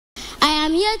I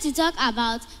am here to talk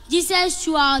about Jesus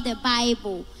throughout the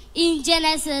Bible. In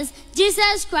Genesis,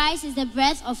 Jesus Christ is the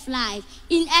breath of life.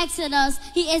 In Exodus,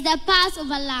 he is the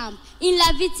Passover lamb. In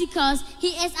Leviticus, he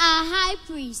is our high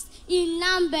priest. In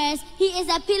Numbers, he is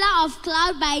a pillar of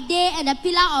cloud by day and a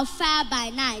pillar of fire by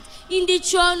night. In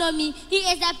Deuteronomy, he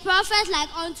is a prophet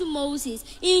like unto Moses.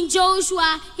 In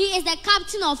Joshua, he is the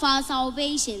captain of our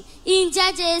salvation. In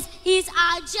Judges, he is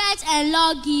our judge and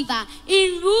lawgiver.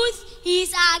 In Ruth, he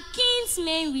is our king's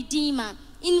main redeemer.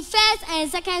 In 1st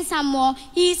and 2nd Samuel,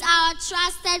 he is our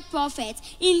trusted prophet.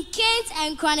 In Kings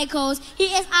and Chronicles, he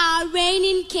is our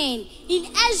reigning king. In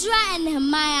Ezra and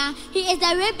Nehemiah, he is the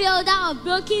rebuilder of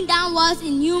broken down walls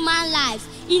in human lives.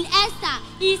 In Esther,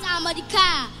 he is our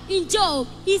Mordecai. In Job,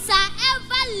 he is our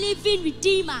ever-living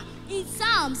redeemer. In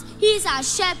Psalms, he is our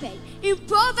shepherd. In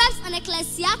Proverbs and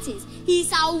Ecclesiastes, he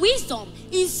is our wisdom.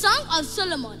 In Song of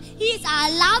Solomon, he is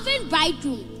our loving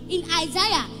bridegroom. In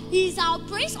Isaiah, he is our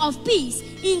Prince of Peace.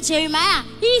 In Jeremiah,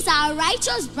 he is our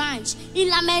righteous branch. In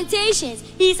Lamentations,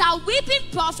 he is our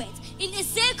weeping prophet. In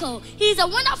Ezekiel, he is a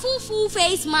wonderful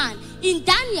full-faced man. In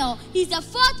Daniel, he is the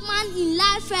fourth man in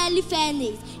life fairly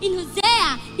fairness. In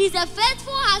Hosea, he is a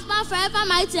faithful husband forever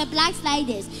married to the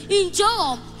backsliders. In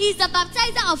Joel, he is the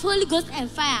baptizer of Holy Ghost and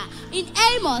fire. In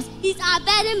Amos, he is our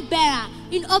burden bearer.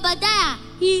 In Obadiah,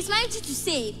 he is mighty to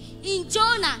save. In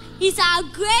Jonah, he is our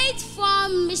great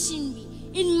foreign missionary.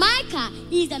 In Micah,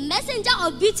 he is the messenger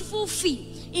of beautiful feet.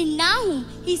 In Nahum,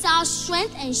 he is our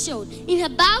strength and shield. In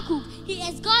Habakkuk, he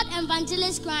is God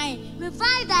evangelist crying,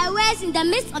 revive thy words in the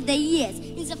midst of the years.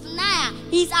 In Zephaniah,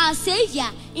 he is our savior.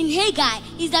 In Haggai,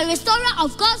 he is the restorer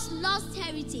of God's lost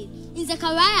heritage. In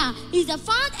Zechariah, he is the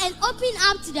found and open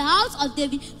up to the house of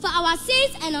David for our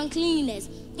sins and uncleanness.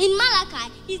 In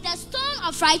Malachi, he is the stone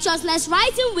of righteousness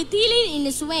rising with healing in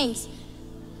his wings.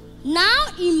 Now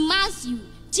in Matthew,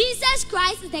 Jesus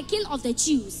Christ is the King of the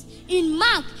Jews. In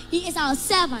Mark, he is our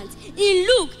servant. In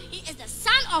Luke, he is the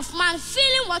Son of Man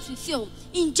feeling what we feel.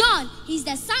 In John, he is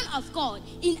the Son of God.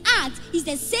 In Acts, he is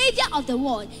the Savior of the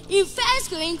world. In 1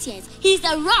 Corinthians, he is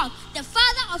the rock, the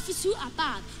Father of his who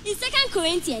above. In 2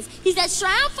 Corinthians, he is the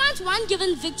triumphant one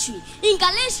given victory. In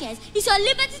Galatians, he is your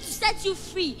liberty to set you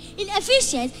free. In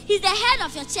Ephesians, he is the head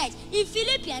of your church. In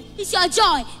Philippians, he is your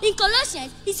joy. In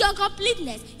Colossians, he is your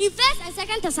completeness. In 1 and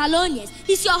 2 Thessalonians,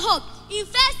 he is your hope. In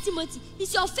 1 Timothy,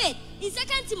 he's your faith. In 2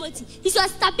 Timothy, he's your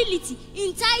stability.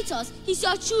 In Titus, he's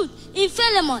your truth. In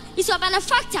Philemon, he's your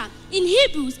benefactor. In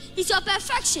Hebrews, he's your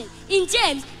perfection. In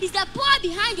James, he's the power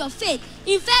behind your faith.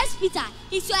 In 1 Peter,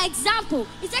 he's your example.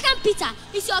 In 2 Peter,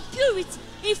 he's your purity.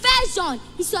 In 1 John,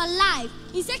 he's your life.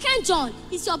 In 2 John,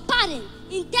 he's your pardon.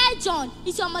 In 3 John,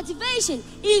 he's your motivation.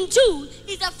 In Jude,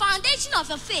 he's the foundation of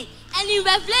your faith. And in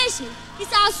Revelation,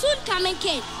 he's our soon coming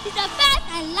king. He's the first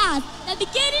and last, the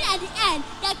beginning and the end,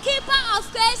 the keeper of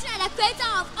creation and the creator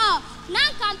of all.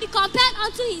 None can be compared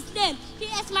unto his name. He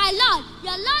is my Lord,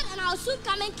 your Lord and our soon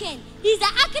coming king. He's the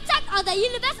architect of the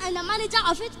universe and the manager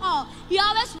of it all. He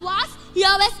always was, he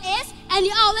always is, and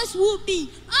he always will be.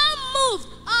 Unmoved,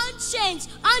 unchanged,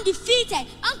 undefeated,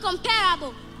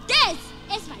 uncomparable. This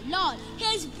is my Lord.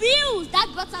 His views that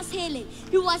brought us healing.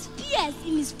 He was pierced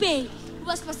in his pain. He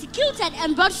was persecuted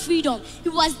and brought freedom. He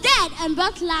was dead and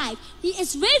brought life. He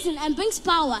is risen and brings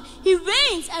power. He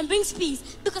reigns and brings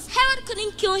peace. Because Herod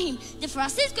couldn't kill him. The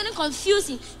Pharisees couldn't confuse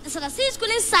him. The Sadducees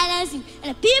couldn't silence him.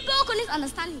 And the people couldn't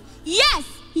understand him. Yes,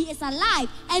 he is alive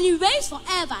and he reigns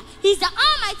forever. He is the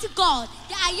Almighty God,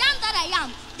 the I am that I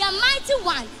am, the mighty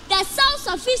one, the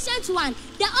self-sufficient one,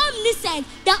 the omniscient,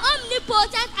 the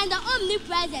omnipotent, and the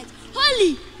omnipresent.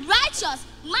 Holy, righteous,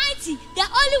 mighty, the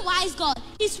only wise God.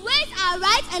 His ways are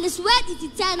right and his word is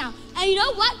eternal. And you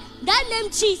know what? That name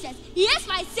Jesus, he is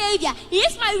my savior, he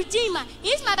is my redeemer, he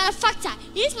is my benefactor,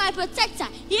 he is my protector,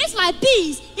 he is my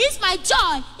peace, he is my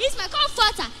joy, he is my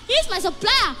comforter, he is my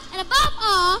supplier, and above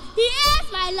all, he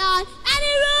is my Lord and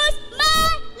he rules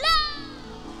my life.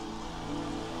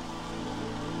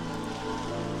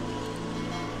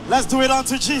 Let's do it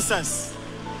unto Jesus.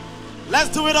 Let's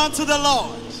do it unto the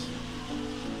Lord.